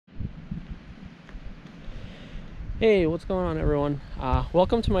Hey, what's going on, everyone?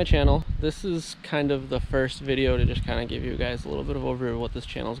 Welcome to my channel. This is kind of the first video to just kind of give you guys a little bit of overview of what this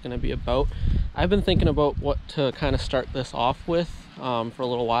channel is going to be about. I've been thinking about what to kind of start this off with for a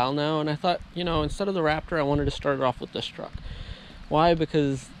little while now, and I thought, you know, instead of the Raptor, I wanted to start it off with this truck. Why?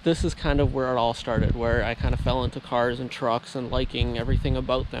 Because this is kind of where it all started, where I kind of fell into cars and trucks and liking everything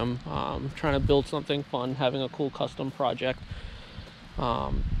about them, trying to build something fun, having a cool custom project.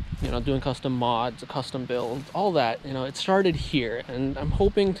 You know, doing custom mods, a custom build, all that, you know, it started here, and I'm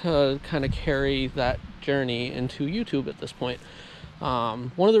hoping to kind of carry that journey into YouTube at this point.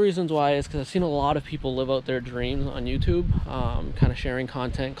 One of the reasons why is because I've seen a lot of people live out their dreams on YouTube, kind of sharing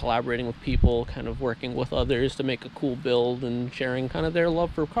content, collaborating with people, kind of working with others to make a cool build and sharing kind of their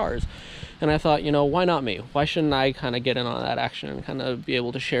love for cars. And I thought, you know, why not me? Why shouldn't I kind of get in on that action and kind of be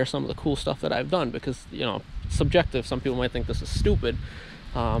able to share some of the cool stuff that I've done? Because, you know, it's subjective. Some people might think this is stupid.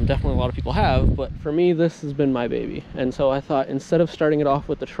 Definitely a lot of people have, but for me, this has been my baby. And so I thought, instead of starting it off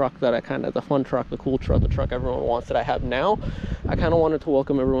with the truck that the fun truck, the cool truck, the truck everyone wants that I have now, I kind of wanted to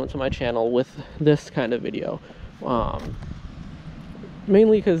welcome everyone to my channel with this kind of video.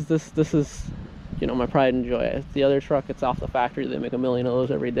 Mainly because this is, you know, my pride and joy. The other truck, it's off the factory, they make 1 million of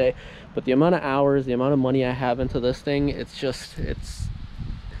those every day. But the amount of hours, the amount of money I have into this thing,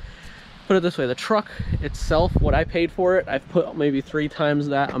 put it this way, the truck itself, what I paid for it, I've put maybe 3 times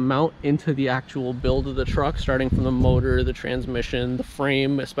that amount into the actual build of the truck, starting from the motor, the transmission, the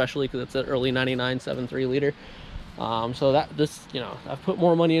frame, especially because it's an early 99 7.3 liter. So you know, I've put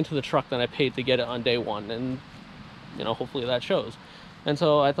more money into the truck than I paid to get it on day one, and, you know, hopefully that shows. And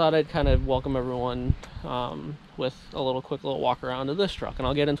so I thought I'd kind of welcome everyone with a quick little walk around of this truck, and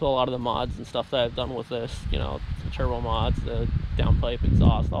I'll get into a lot of the mods and stuff that I've done with this, you know, the turbo mods, the downpipe,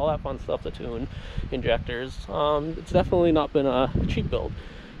 exhaust, all that fun stuff, the tune, injectors. It's definitely not been a cheap build.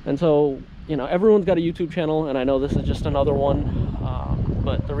 And so, you know, everyone's got a YouTube channel, and I know this is just another one,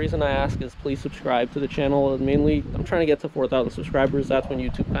 but the reason I ask is please subscribe to the channel. Mainly, I'm trying to get to 4,000 subscribers. That's when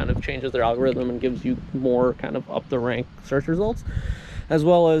YouTube kind of changes their algorithm and gives you more kind of up the rank search results, as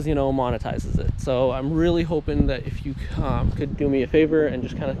well as, you know, monetizes it. So I'm really hoping that if you could do me a favor and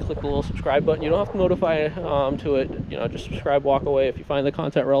just kind of click the little subscribe button. You don't have to notify to it, you know, just subscribe, walk away. If you find the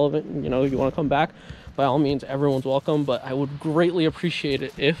content relevant, you know, you want to come back, by all means, everyone's welcome. But I would greatly appreciate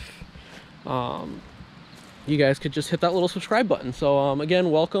it if you guys could just hit that little subscribe button. So again,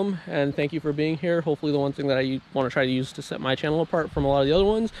 welcome, and thank you for being here. Hopefully the one thing that I want to try to use to set my channel apart from a lot of the other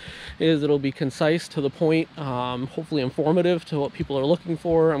ones is it'll be concise, to the point, hopefully informative to what people are looking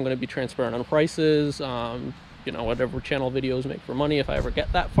for. I'm going to be transparent on prices, you know, whatever channel videos make for money, if I ever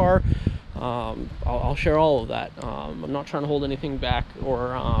get that far. I'll share all of that. I'm not trying to hold anything back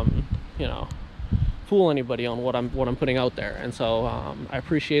or you know, fool anybody on what I'm putting out there. And so I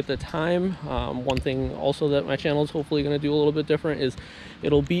appreciate the time. One thing also that my channel is hopefully going to do a little bit different is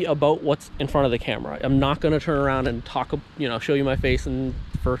it'll be about what's in front of the camera. I'm not going to turn around and talk, you know, show you my face and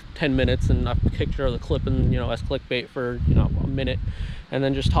for 10 minutes and a picture of the clip and, you know, as clickbait for, you know, a minute, and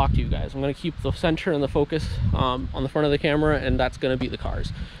then just talk to you guys. I'm going to keep the center and the focus on the front of the camera, and that's going to be the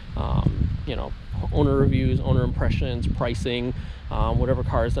cars. You know, owner reviews, owner impressions, pricing, whatever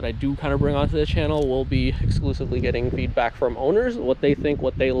cars that I do kind of bring onto the channel will be exclusively getting feedback from owners, what they think,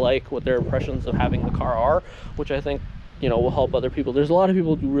 what they like, what their impressions of having the car are, which I think, you know, will help other people. There's a lot of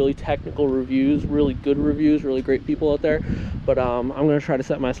people who do really technical reviews, really good reviews, really great people out there, but I'm going to try to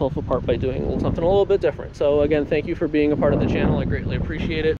set myself apart by doing something a little bit different. So again, thank you for being a part of the channel. I greatly appreciate it.